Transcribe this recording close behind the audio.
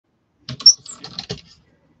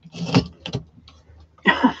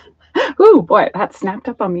Oh boy, that snapped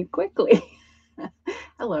up on me quickly.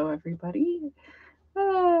 Hello, everybody.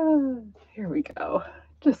 Here we go.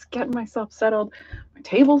 Just getting myself settled. My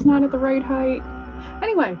table's not at the right height.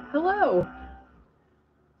 Anyway, hello.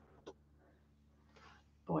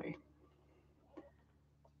 Boy.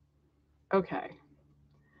 Okay.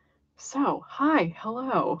 So, hi,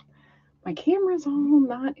 hello. My camera's all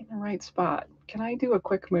not in the right spot. Can I do a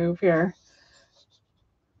quick move here?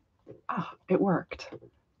 Ah, it worked.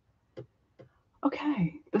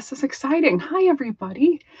 Okay, this is exciting. Hi,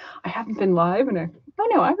 everybody. I haven't been live in oh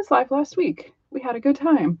no, I was live last week. We had a good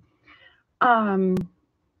time.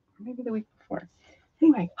 Maybe the week before.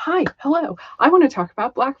 Anyway, hi, hello. I want to talk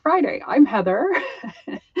about Black Friday. I'm Heather,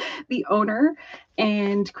 the owner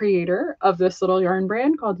and creator of this little yarn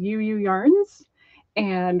brand called Ewe Ewe Yarns.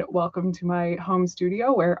 And welcome to my home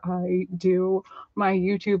studio where I do my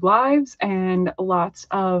YouTube lives and lots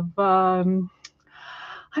of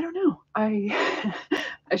I don't know. I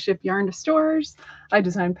ship yarn to stores. I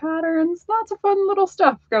design patterns. Lots of fun little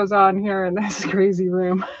stuff goes on here in this crazy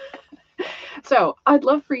room. So I'd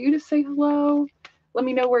love for you to say hello. Let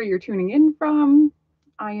me know where you're tuning in from.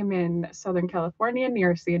 I am in Southern California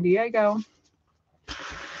near San Diego.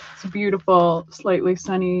 It's a beautiful, slightly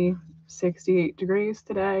sunny 68 degrees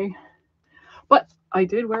today. But I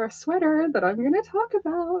did wear a sweater that I'm going to talk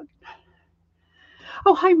about.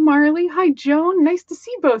 Oh, hi, Marley. Hi, Joan. Nice to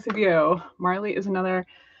see both of you. Marley is another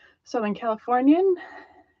Southern Californian,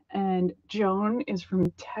 and Joan is from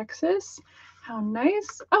Texas. How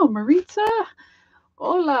nice. Oh, Maritza.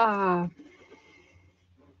 Hola.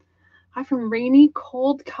 Hi from rainy,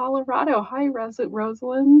 cold Colorado. Hi,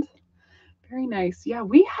 Rosalind. Very nice. Yeah,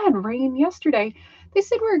 we had rain yesterday. They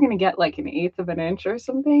said we were going to get like an eighth of an inch or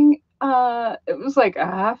something. It was like a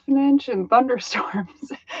half an inch and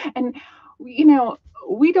thunderstorms. And,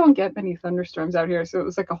 we don't get many thunderstorms out here. So it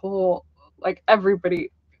was like a whole, like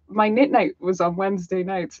everybody, my knit night was on Wednesday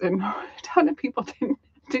nights and a ton of people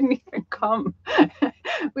didn't even come.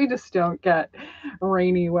 We just don't get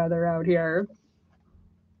rainy weather out here.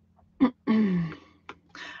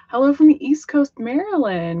 Hello from East Coast,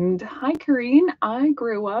 Maryland. Hi, Kareen. I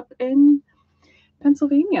grew up in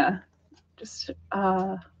Pennsylvania, just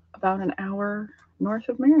about an hour north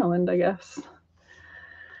of Maryland, I guess.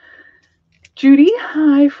 Judy,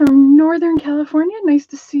 hi from Northern California. Nice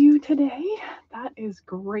to see you today. That is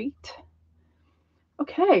great.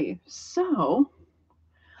 Okay, so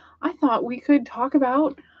I thought we could talk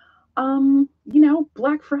about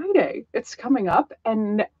Black Friday. It's coming up,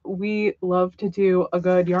 and we love to do a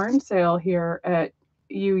good yarn sale here at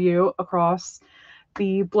UU across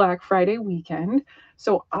the Black Friday weekend.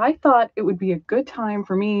 So I thought it would be a good time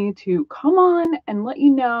for me to come on and let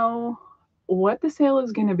you know what the sale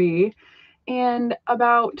is going to be and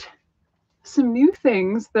about some new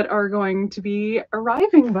things that are going to be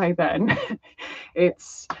arriving by then.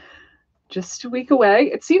 It's just a week away.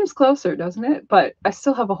 It seems closer, doesn't it? But I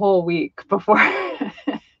still have a whole week before. I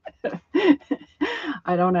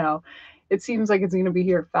don't know. It seems like it's going to be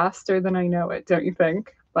here faster than I know it, don't you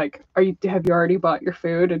think? Like, have you already bought your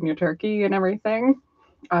food and your turkey and everything?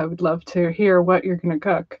 I would love to hear what you're going to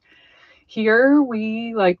cook. Here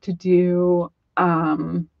we like to do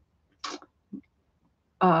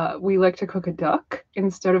we like to cook a duck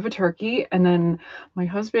instead of a turkey. And then my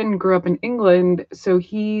husband grew up in England, so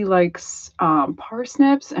he likes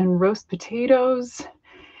parsnips and roast potatoes.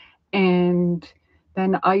 And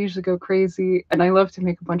then I usually go crazy, and I love to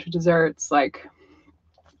make a bunch of desserts. Like,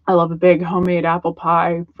 I love a big homemade apple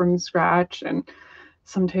pie from scratch, and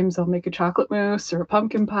sometimes I'll make a chocolate mousse or a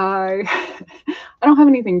pumpkin pie. I don't have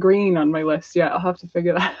anything green on my list yet. I'll have to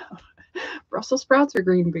figure that out. Brussels sprouts or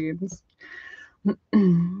green beans?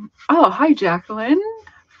 Oh, hi, Jacqueline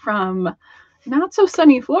from not so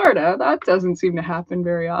sunny Florida. That doesn't seem to happen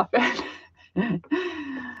very often.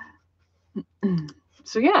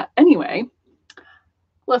 So yeah, anyway,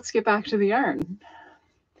 let's get back to the yarn.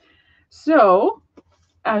 So,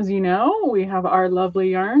 as you know, we have our lovely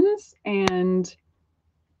yarns, and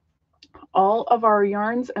all of our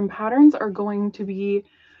yarns and patterns are going to be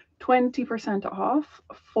 20% off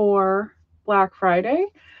for Black Friday.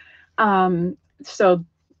 So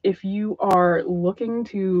if you are looking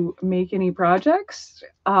to make any projects,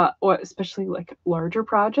 or especially like larger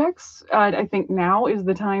projects, I think now is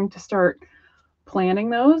the time to start planning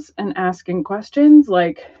those and asking questions.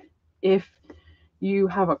 Like, if you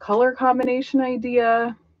have a color combination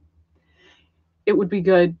idea, it would be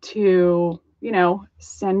good to,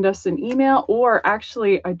 send us an email. Or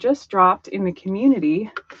actually, I just dropped in the community,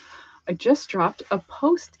 I just dropped a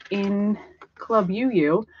post in Club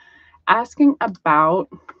UU asking about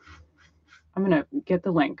I'm going to get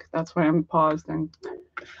the link. That's why I'm paused. And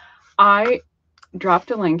I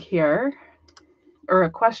dropped a link here, or a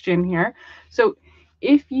question here. So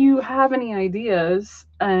if you have any ideas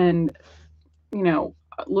and, you know,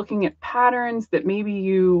 looking at patterns that maybe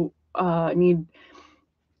you need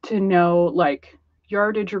to know, like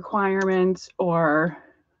yardage requirements or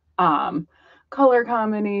color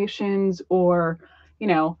combinations, or, you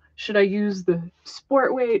know, should I use the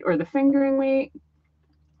sport weight or the fingering weight?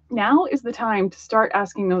 Now is the time to start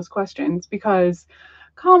asking those questions, because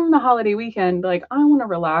come the holiday weekend, like I want to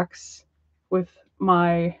relax with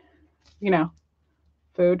my, you know,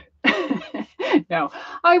 food. No,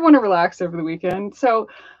 I want to relax over the weekend. So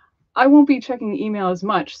I won't be checking email as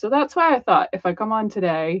much. So that's why I thought if I come on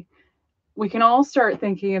today, we can all start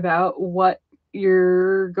thinking about what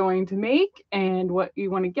you're going to make and what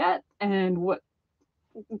you want to get and what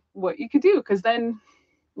you could do, because then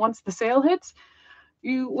once the sale hits,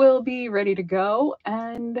 you will be ready to go,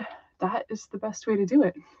 and that is the best way to do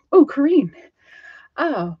it. Oh, Corrine.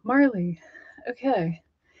 Oh, Marley. Okay.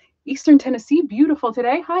 Eastern Tennessee, beautiful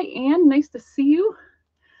today. Hi, Anne. Nice to see you.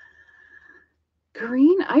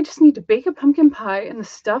 Green, I just need to bake a pumpkin pie and the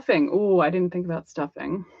stuffing. Oh, I didn't think about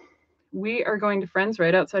stuffing. We are going to friends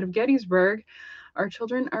right outside of Gettysburg. Our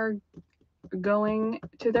children are going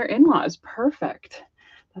to their in-laws. Perfect.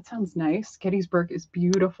 That sounds nice. Gettysburg is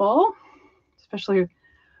beautiful, especially,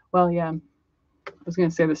 well, yeah, I was going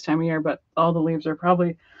to say this time of year, but all the leaves are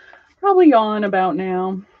probably on about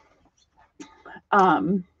now.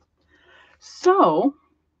 So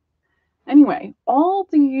anyway, all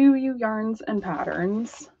the UU yarns and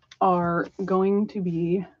patterns are going to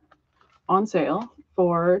be on sale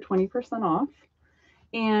for 20% off.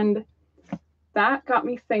 And that got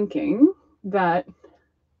me thinking that,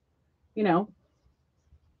 you know,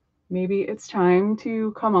 maybe it's time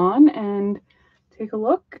to come on and take a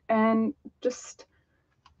look and just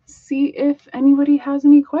see if anybody has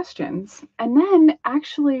any questions. And then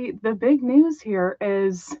actually the big news here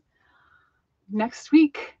is next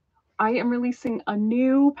week I am releasing a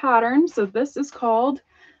new pattern. So this is called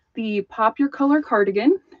the Pop Your Color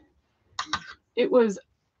Cardigan. It was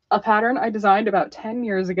a pattern I designed about 10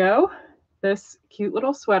 years ago. This cute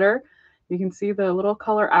little sweater. You can see the little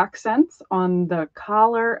color accents on the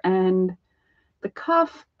collar and the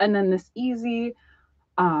cuff, and then this easy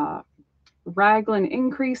raglan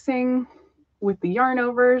increasing with the yarn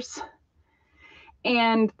overs.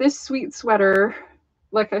 And this sweet sweater,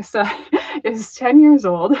 like I said, is 10 years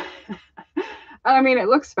old. I mean, it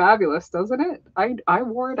looks fabulous, doesn't it? I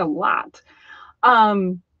wore it a lot.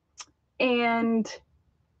 And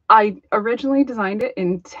I originally designed it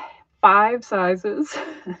in 5 sizes.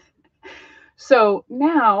 So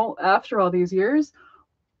now, after all these years,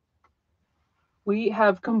 we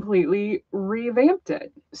have completely revamped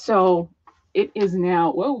it. So it is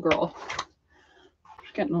now, whoa, girl,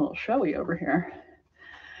 it's getting a little showy over here.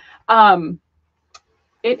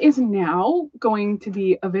 It is now going to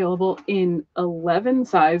be available in 11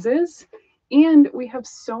 sizes, and we have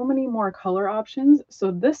so many more color options.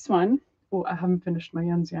 So this one, oh, I haven't finished my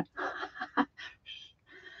ends yet.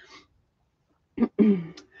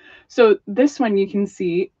 So this one you can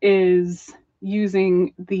see is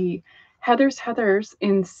using the Heathers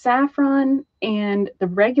in saffron and the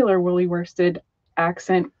regular woolly worsted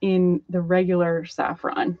accent in the regular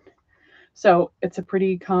saffron. So it's a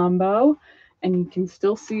pretty combo, and you can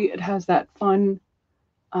still see it has that fun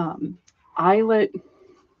eyelet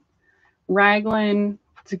raglan.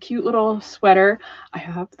 It's a cute little sweater. I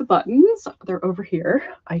have the buttons. They're over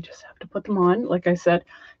here. I just have to put them on. Like I said,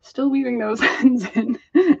 still weaving those ends in.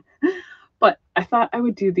 But I thought I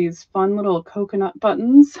would do these fun little coconut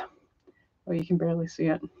buttons. Oh, you can barely see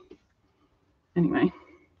it. Anyway,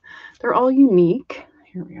 they're all unique.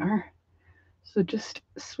 Here we are. So just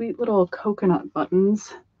sweet little coconut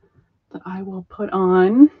buttons that I will put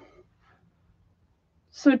on.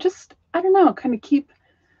 So just, I don't know, kind of keep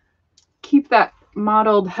that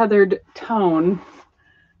mottled heathered tone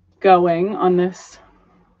going on this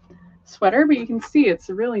sweater, but you can see it's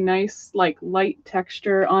a really nice, like, light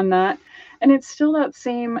texture on that, and it's still that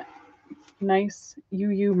same nice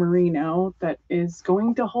UU merino that is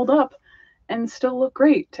going to hold up and still look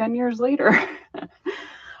great 10 years later.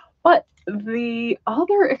 But the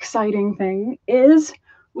other exciting thing is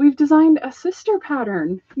we've designed a sister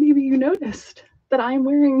pattern. Maybe you noticed that I'm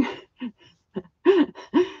wearing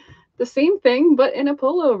the same thing but in a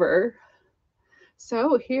pullover.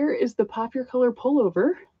 So here is the Pop Your Color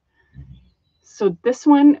pullover. So this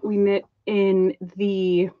one we knit in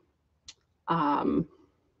the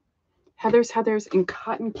Heathers in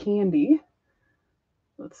Cotton Candy.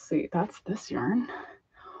 Let's see, that's this yarn.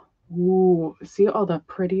 Ooh, see all the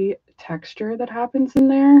pretty texture that happens in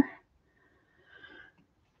there?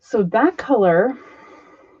 So that color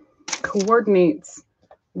coordinates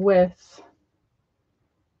with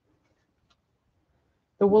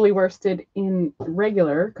the woolly worsted in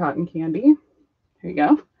regular cotton candy. Here you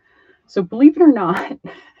go. So believe it or not,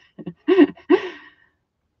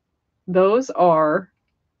 those are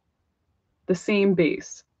the same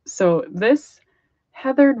base. So this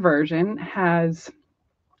heathered version has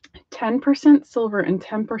 10% silver and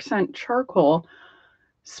 10% charcoal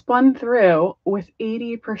spun through with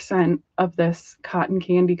 80% of this cotton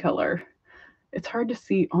candy color. It's hard to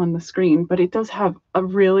see on the screen, but it does have a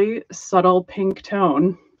really subtle pink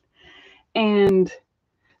tone. And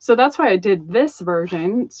so that's why I did this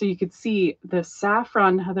version, so you could see the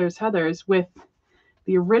saffron Heathers with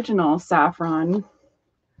the original saffron.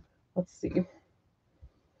 Let's see.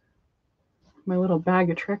 My little bag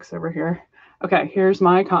of tricks over here. Okay, here's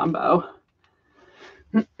my combo.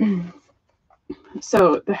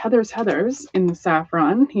 So the Heathers in the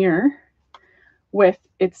saffron here with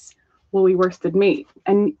its woolly worsted mate.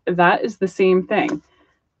 And that is the same thing.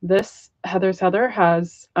 This Heather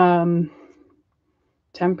has 10%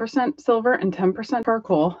 silver and 10%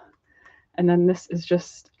 charcoal. And then this is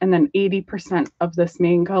just, and then 80% of this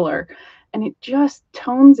main color. And it just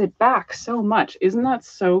tones it back so much. Isn't that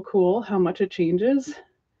so cool how much it changes?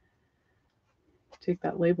 Take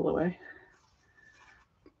that label away.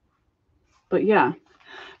 But yeah,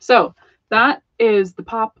 so that is the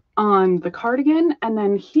pop on the cardigan. And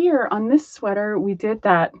then here on this sweater, we did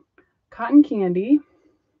that cotton candy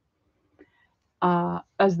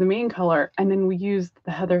as the main color. And then we used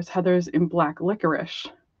the Heathers in black licorice.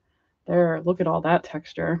 There, look at all that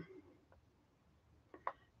texture.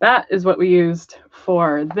 That is what we used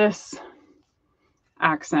for this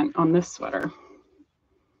accent on this sweater.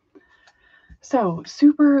 So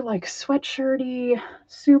super like sweatshirty,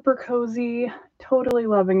 super cozy, totally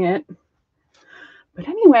loving it. But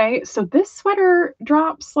anyway, so this sweater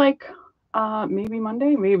drops like maybe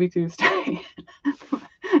Monday, maybe Tuesday.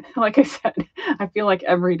 Like I said, I feel like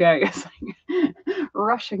every day is like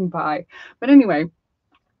rushing by. But anyway,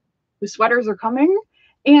 the sweaters are coming,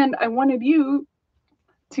 and I wanted you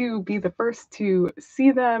to be the first to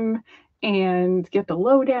see them and get the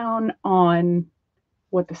lowdown on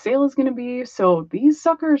what the sale is going to be. So these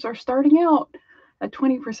suckers are starting out at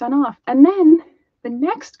 20% off. And then the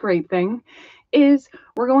next great thing is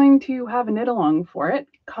we're going to have a knit along for it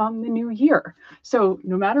come the new year. So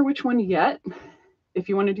no matter which one you get, if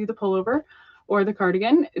you want to do the pullover or the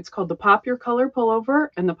cardigan, it's called the Pop Your Color pullover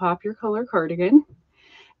and the Pop Your Color cardigan.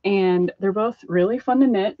 And they're both really fun to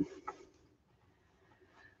knit.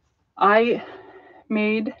 I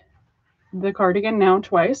made the cardigan now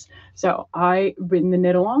twice. So in the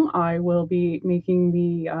knit along, I will be making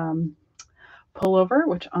the pullover,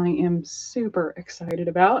 which I am super excited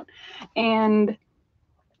about. And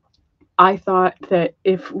I thought that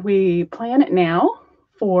if we plan it now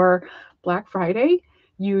for Black Friday,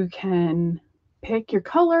 you can pick your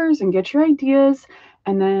colors and get your ideas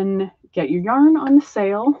and then get your yarn on the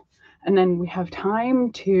sale. And then we have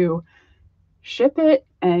time to ship it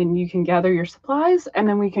and you can gather your supplies and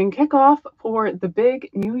then we can kick off for the big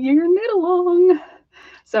New Year knit along.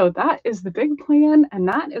 So that is the big plan and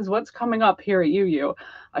that is what's coming up here at UU.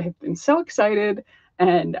 I have been so excited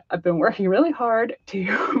and I've been working really hard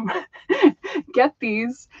to get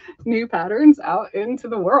these new patterns out into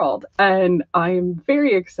the world and I'm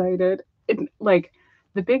very excited. Like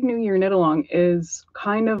the big New Year knit along is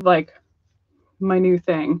kind of like my new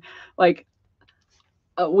thing. Like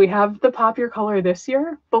we have the Pop Your Color this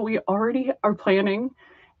year, but we already are planning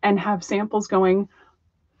and have samples going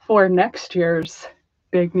for next year's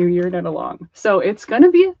big New Year knit along. So it's going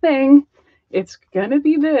to be a thing. It's going to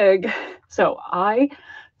be big. So I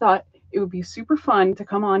thought it would be super fun to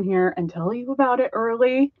come on here and tell you about it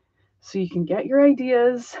early so you can get your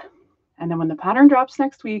ideas. And then when the pattern drops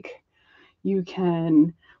next week, we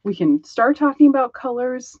can start talking about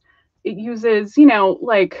colors. It uses,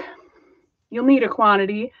 like you'll need a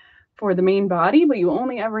quantity for the main body, but you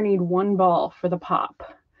only ever need one ball for the pop.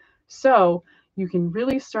 So you can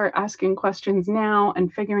really start asking questions now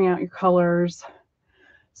and figuring out your colors.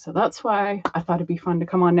 So that's why I thought it'd be fun to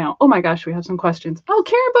come on now. Oh my gosh, we have some questions. Oh,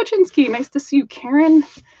 Karen Buczynski, nice to see you, Karen.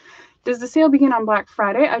 Does the sale begin on Black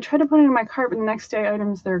Friday? I tried to put it in my cart, but the next day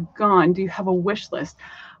items, they're gone. Do you have a wish list?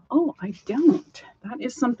 Oh, I don't. That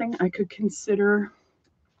is something I could consider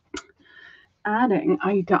adding.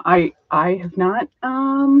 I have not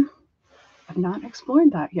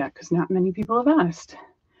explored that yet because not many people have asked.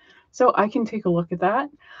 So I can take a look at that.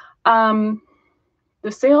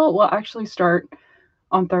 The sale will actually start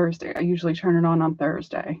on Thursday. I usually turn it on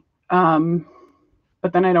Thursday.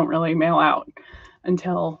 But then I don't really mail out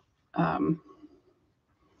until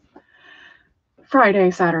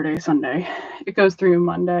Friday, Saturday, Sunday. It goes through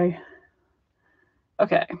Monday.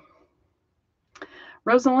 Okay.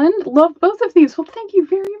 Rosalind, love both of these. Well, thank you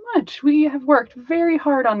very much. We have worked very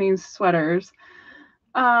hard on these sweaters.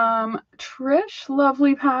 Trish,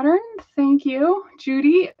 lovely pattern. Thank you.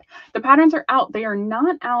 Judy, the patterns are out. They are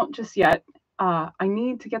not out just yet. I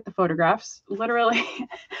need to get the photographs. Literally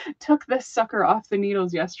took this sucker off the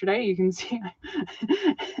needles yesterday. You can see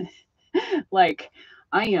like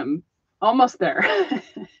I am almost there.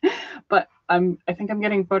 But I think I'm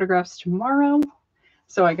getting photographs tomorrow.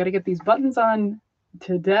 So I got to get these buttons on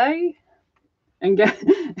today and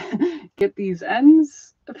get these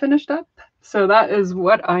ends finished up. So that is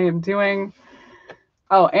what I am doing.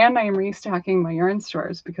 Oh, and I am restacking my yarn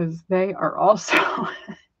stores because they are also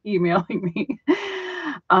emailing me.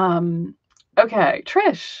 Okay,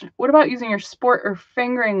 Trish, what about using your sport or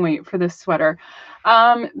fingering weight for this sweater?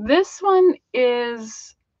 This one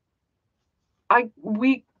is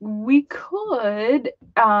we could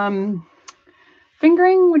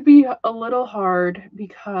fingering would be a little hard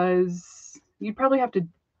because you'd probably have to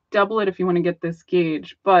double it if you want to get this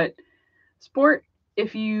gauge, but sport,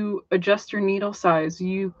 if you adjust your needle size,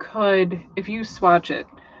 you could, if you swatch it,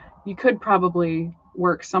 you could probably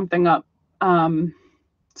work something up.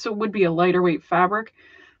 So it would be a lighter weight fabric,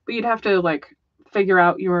 but you'd have to like figure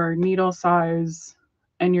out your needle size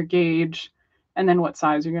and your gauge and then what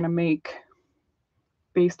size you're going to make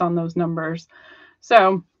based on those numbers.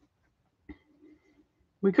 So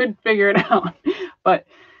we could figure it out, but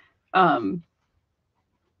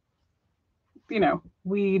you know,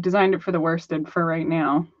 we designed it for the worsted for right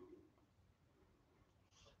now.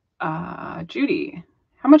 Judy,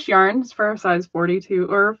 how much yarns for a size 42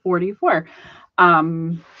 or 44?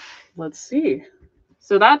 Let's see.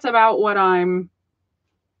 So that's about what I'm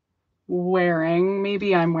wearing.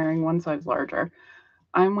 Maybe I'm wearing one size larger.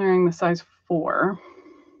 I'm wearing the size 4.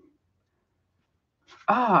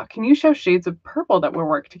 Can you show shades of purple that will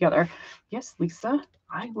work together? Yes, Lisa,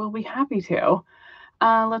 I will be happy to.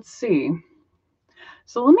 Let's see.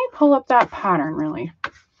 So let me pull up that pattern really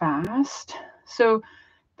fast. So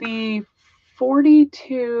the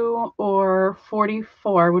 42 or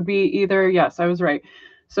 44 would be either, yes, I was right.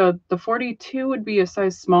 So the 42 would be a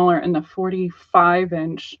size smaller and the 45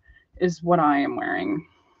 inch is what I am wearing.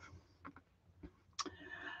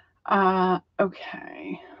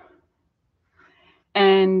 Okay.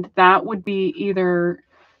 And that would be either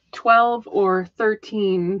 12 or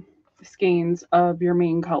 13 skeins of your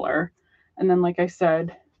main color. And then, like I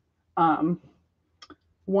said, 1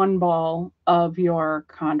 ball of your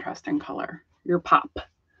contrasting color, your pop.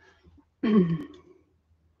 Let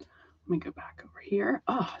me go back over here.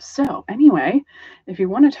 So anyway, if you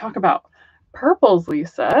want to talk about purples,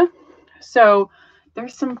 Lisa, so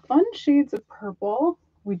there's some fun shades of purple.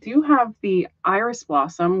 We do have the Iris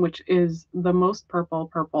Blossom, which is the most purple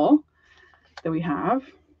that we have.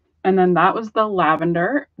 And then that was the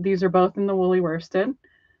lavender. These are both in the woolly worsted.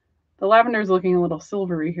 The lavender is looking a little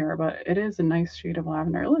silvery here, but it is a nice shade of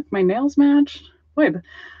lavender. Look, my nails match. Boy,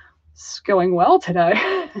 it's going well today.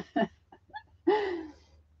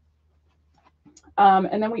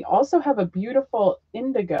 And then we also have a beautiful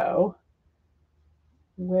indigo,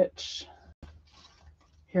 which,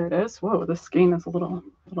 here it is. Whoa, the skein is a little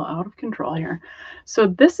out of control here. So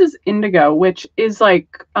this is indigo, which is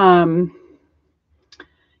like, you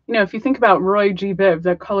know, if you think about Roy G. Biv,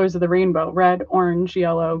 the colors of the rainbow, red, orange,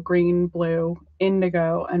 yellow, green, blue,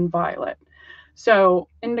 indigo, and violet. So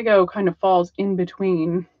indigo kind of falls in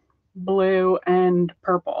between blue and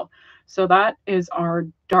purple. So that is our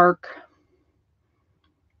dark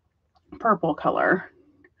purple color,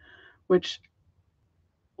 which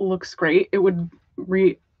looks great. It would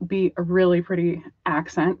be a really pretty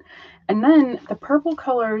accent. And then the purple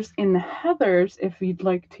colors in the heathers, if you'd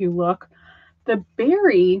like to look, the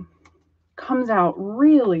berry comes out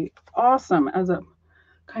really awesome as a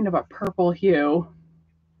kind of a purple hue.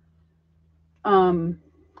 And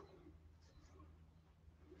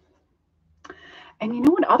you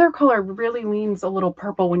know what other color really leans a little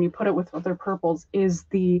purple when you put it with other purples is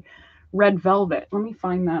the red velvet. Let me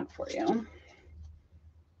find that for you.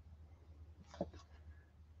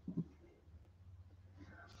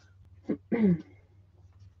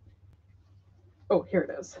 Oh, here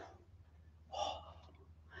it is.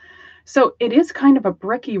 So it is kind of a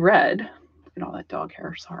bricky red. Look at all that dog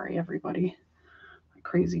hair. Sorry, everybody.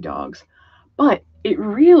 Crazy dogs. But it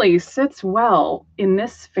really sits well in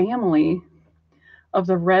this family of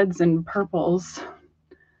the reds and purples.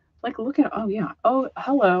 Like, look at, oh yeah. Oh,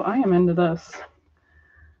 hello. I am into this.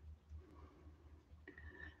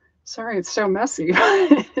 Sorry, it's so messy.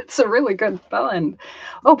 It's a really good blend.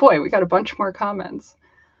 Oh boy, we got a bunch more comments.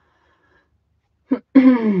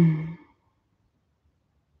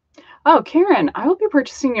 Oh, Karen, I will be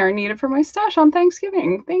purchasing yarn needed for my stash on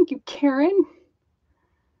Thanksgiving. Thank you, Karen.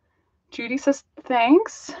 Judy says,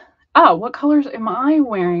 thanks. Oh, what colors am I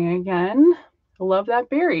wearing again? Love that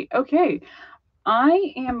berry. Okay,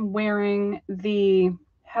 I am wearing the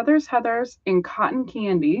Heathers in Cotton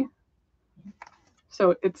Candy.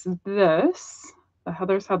 So it's this, the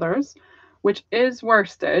Heathers, which is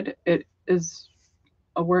worsted. It is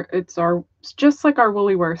it's just like our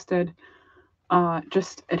woolly worsted.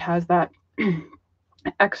 Just it has that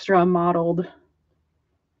extra mottled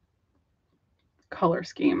color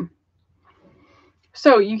scheme.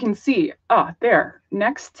 So you can see, there,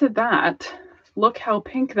 next to that, look how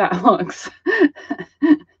pink that looks.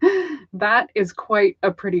 That is quite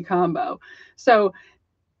a pretty combo. So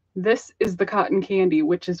this is the Cotton Candy,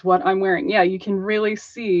 which is what I'm wearing. Yeah, you can really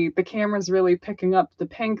see the camera's really picking up the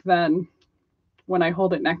pink then when I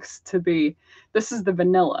hold it next to this is the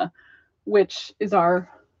vanilla, which is our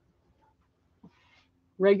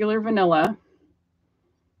regular vanilla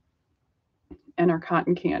and our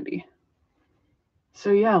Cotton Candy.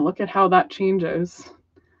 So yeah, look at how that changes.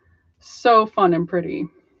 So fun and pretty.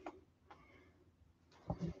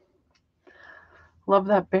 Love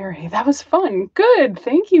that berry. That was fun. Good.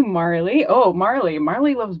 Thank you, Marley. Oh, Marley.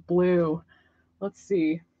 Marley loves blue. Let's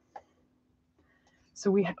see. So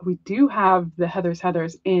we do have the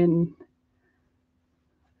Heathers in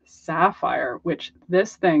sapphire, which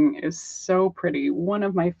this thing is so pretty. One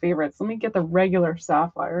of my favorites. Let me get the regular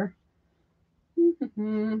sapphire.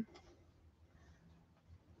 Is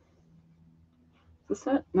this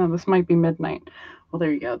it? No, this might be midnight. Well,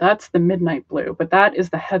 there you go. That's the midnight blue, but that is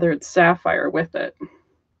the heathered sapphire with it.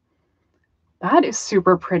 That is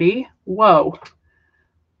super pretty. Whoa.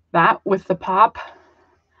 That with the pop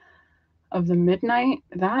of the midnight,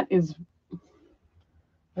 that is,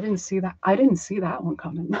 I didn't see that. I didn't see that one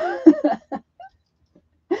coming.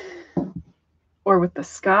 Or with the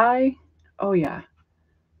sky. Oh yeah.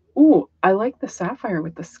 Ooh, I like the sapphire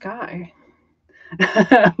with the sky.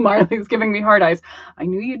 Marley's giving me hard eyes. I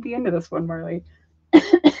knew you'd be into this one, Marley. I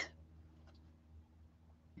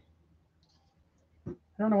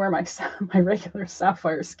don't know where my regular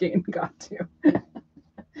sapphire skein got to.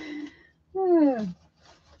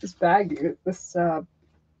 This bag, this, oh,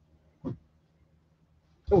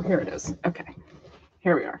 here it is. Okay,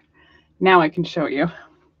 here we are. Now I can show you.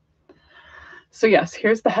 So yes,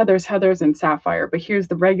 here's the Heathers in sapphire, but here's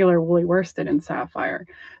the regular woolly worsted in sapphire.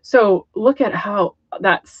 So look at how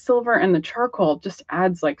that silver and the charcoal just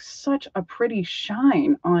adds like such a pretty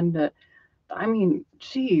shine on the, I mean,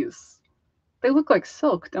 geez, they look like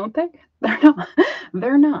silk, don't they? They're not.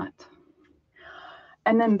 They're not.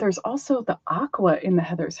 And then there's also the aqua in the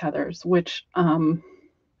Heathers, which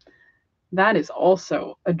that is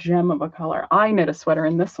also a gem of a color. I knit a sweater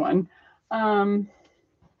in this one.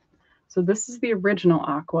 So this is the original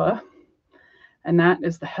aqua, and that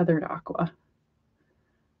is the heathered aqua.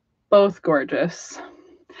 Both gorgeous.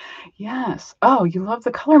 Yes. Oh, you love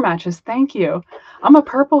the color matches. Thank you. I'm a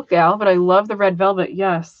purple gal, but I love the red velvet.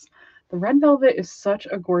 Yes. The red velvet is such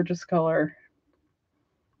a gorgeous color.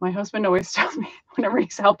 My husband always tells me whenever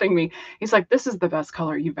he's helping me, he's like, this is the best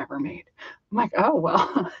color you've ever made. I'm like, oh,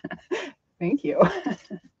 well, thank you.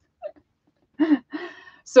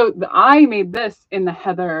 So I made this in the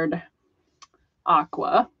heathered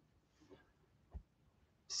aqua.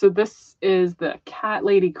 So this is the Cat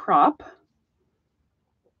Lady crop.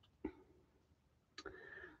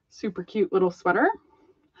 Super cute little sweater.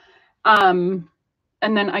 And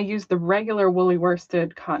then I used the regular woolly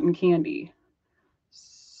worsted Cotton Candy.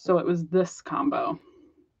 So it was this combo.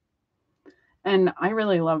 And I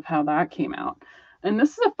really love how that came out. And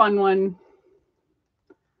this is a fun one.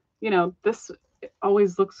 You know, this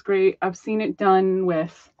always looks great. I've seen it done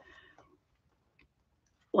with,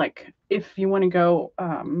 like, if you want to go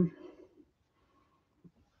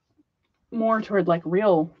more toward like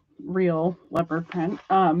real leopard print,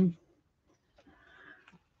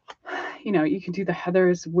 you know, you can do the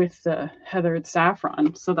heathers with the heathered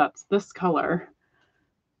saffron. So that's this color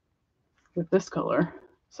with this color.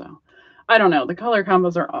 So I don't know. The color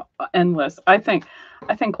combos are endless. I think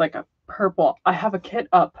like a purple. I have a kit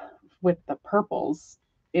up with the purples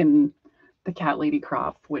in the Cat Lady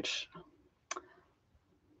crop, which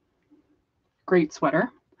great sweater.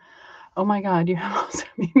 Oh my God, you have also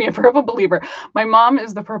made me a purple believer. My mom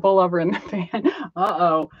is the purple lover in the fan.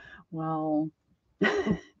 Uh-oh. Well,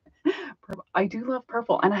 purple. I do love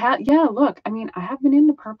purple. And I had, yeah, look, I mean, I have been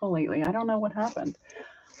into purple lately. I don't know what happened.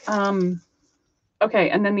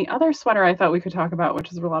 Okay, and then the other sweater I thought we could talk about,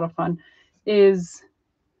 which is a lot of fun, is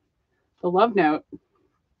the Love Note.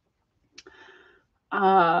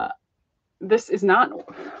 This is not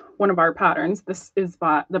one of our patterns. This is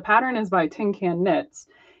the pattern is by Tin Can Knits,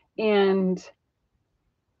 and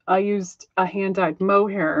I used a hand-dyed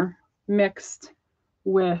mohair mixed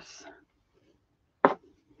with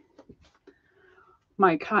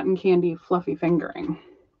my cotton candy fluffy fingering.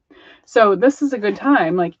 So this is a good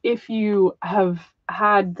time, like if you have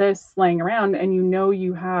had this laying around and you know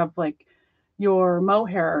you have like your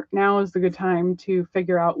mohair, now is the good time to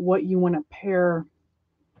figure out what you want to pair,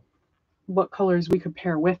 what colors we could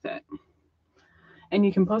pair with it. And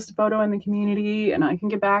you can post a photo in the community and I can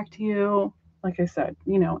get back to you. Like I said,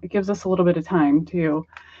 you know, it gives us a little bit of time to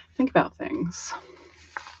think about things.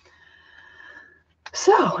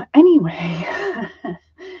 So anyway,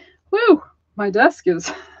 woo, my desk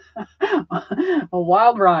is a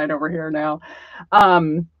wild ride over here now.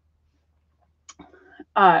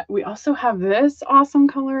 We also have this awesome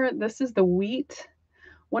color. This is the wheat.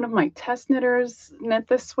 One of my test knitters knit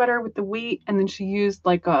this sweater with the wheat, and then she used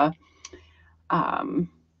like a I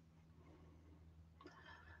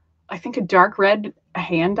think a dark red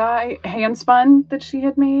hand spun that she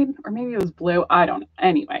had made, or maybe it was blue. I don't know.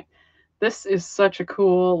 Anyway, this is such a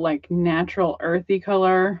cool, like natural earthy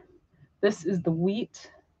color. This is the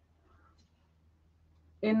wheat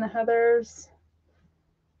in the heathers,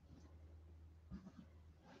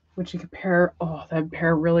 which you could pair. Oh, that'd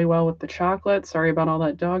pair really well with the chocolate. Sorry about all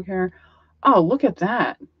that dog hair. Oh, look at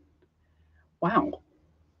that. Wow.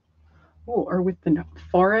 Oh, or with the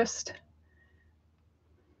forest.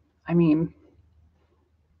 I mean,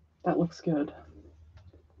 that looks good.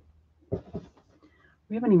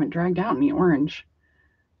 We haven't even dragged out any orange.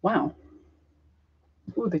 Wow.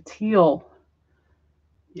 Ooh, the teal.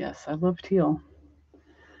 Yes, I love teal.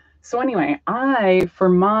 So anyway, for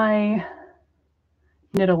my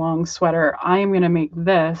knit along sweater, I am going to make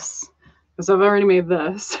this, because I've already made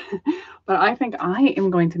this, but I think I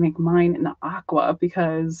am going to make mine in the aqua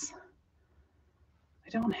because I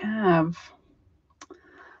don't have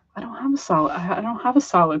a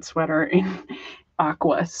solid sweater in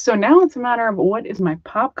aqua. So now it's a matter of what is my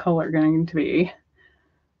pop color going to be.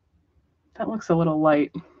 That looks a little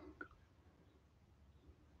light.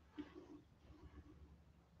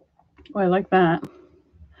 Oh, I like that.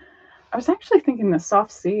 I was actually thinking the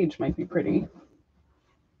soft sage might be pretty.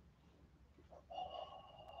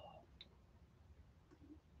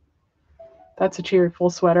 That's a cheerful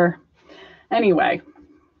sweater. Anyway,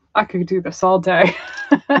 I could do this all day.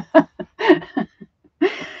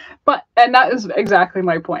 And that is exactly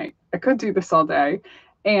my point. I could do this all day.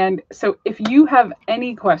 And so if you have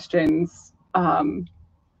any questions,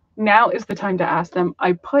 now is the time to ask them.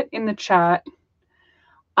 I put in the chat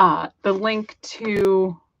the link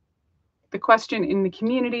to the question in the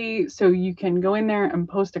community, so you can go in there and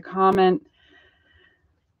post a comment.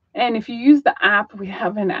 And if you use the app, we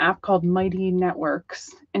have an app called Mighty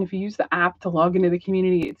Networks. And if you use the app to log into the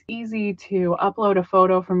community, it's easy to upload a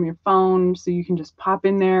photo from your phone. So you can just pop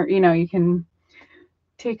in there. You know, you can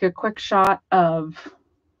take a quick shot of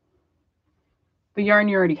the yarn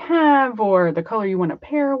you already have or the color you want to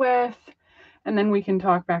pair with. And then we can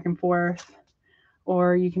talk back and forth.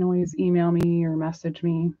 Or you can always email me or message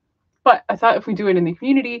me. But I thought if we do it in the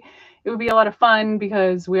community, it would be a lot of fun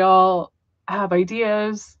because we all have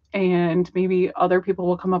ideas and maybe other people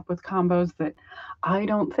will come up with combos that I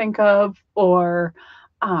don't think of, or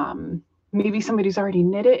maybe somebody's already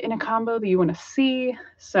knit it in a combo that you want to see.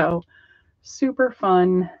 So super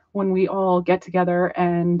fun when we all get together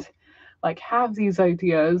and like have these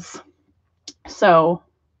ideas. So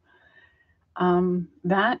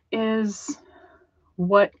that is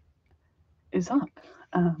what is up.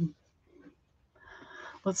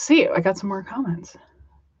 Let's see. I got some more comments.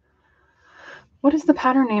 What is the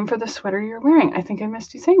pattern name for the sweater you're wearing? I think I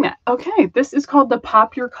missed you saying that. Okay, this is called the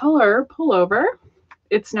Pop Your Color pullover.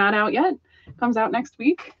 It's not out yet. It comes out next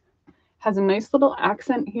week. Has a nice little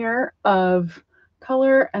accent here of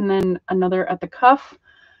color and then another at the cuff.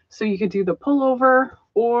 So you could do the pullover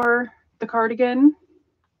or the cardigan.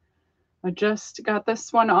 I just got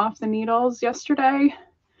this one off the needles yesterday.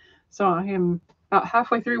 So I am about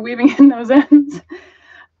halfway through weaving in those ends.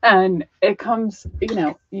 And it comes, you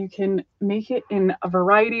know, you can make it in a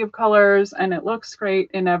variety of colors and it looks great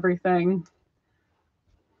in everything.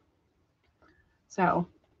 So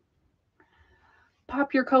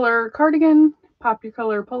Pop Your Color cardigan, Pop Your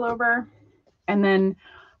Color pullover, and then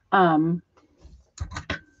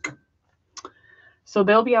So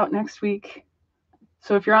they'll be out next week.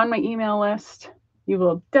 So if you're on my email list, you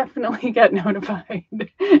will definitely get notified.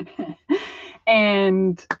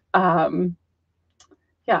 And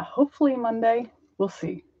yeah, hopefully Monday. We'll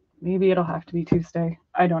see. Maybe it'll have to be Tuesday.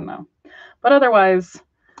 I don't know. But otherwise,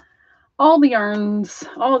 all the yarns,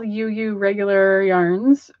 all the UU regular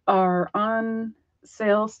yarns are on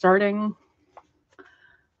sale starting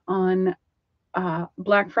on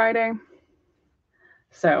Black Friday.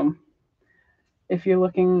 So if you're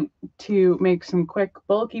looking to make some quick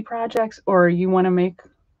bulky projects, or you want to make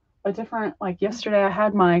a different, like yesterday I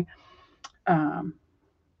had my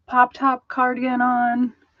pop top cardigan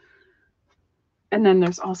on, and then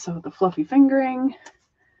there's also the fluffy fingering.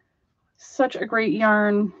 Such a great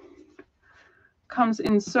yarn, comes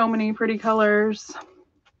in so many pretty colors.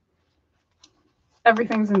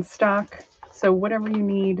 Everything's in stock, so whatever you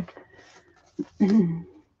need.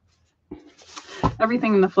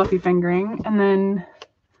 Everything in the fluffy fingering. And then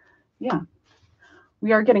yeah,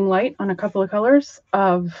 we are getting light on a couple of colors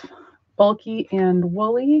of bulky and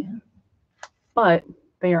woolly, but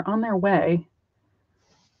they are on their way.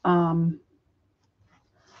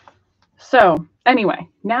 So anyway,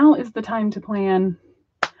 now is the time to plan.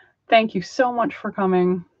 Thank you so much for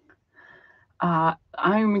coming.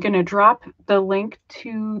 I'm going to drop the link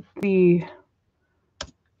to the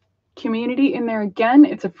community in there again.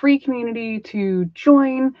 It's a free community to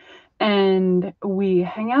join, and we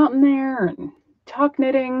hang out in there and talk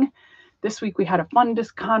knitting. This week we had a fun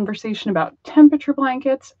conversation about temperature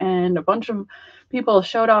blankets, and a bunch of people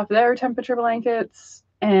showed off their temperature blankets,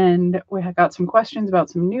 and we got some questions about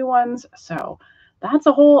some new ones. So that's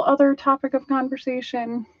a whole other topic of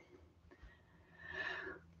conversation.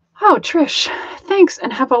 Oh, Trish, thanks,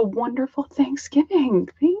 and have a wonderful Thanksgiving.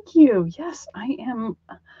 Thank you. Yes, I am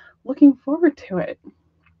looking forward to it.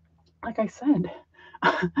 Like I said,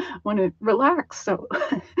 I want to relax, so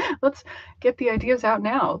let's get the ideas out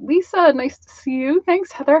now. Lisa, nice to see you.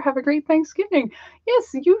 Thanks, Heather. Have a great Thanksgiving.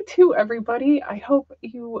 Yes, you too, everybody. I hope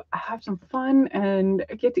you have some fun and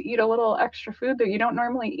get to eat a little extra food that you don't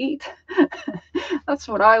normally eat. That's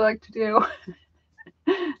what I like to do.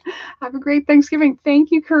 Have a great Thanksgiving.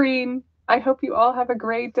 Thank you, Kareen. I hope you all have a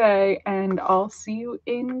great day, and I'll see you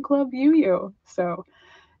in Club UU. So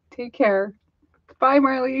take care. Bye,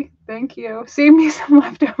 Marley. Thank you. Save me some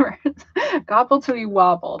leftovers. Gobble till you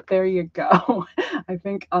wobble. There you go. I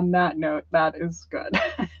think on that note, that is good.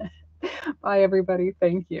 Bye, everybody.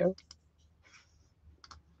 Thank you.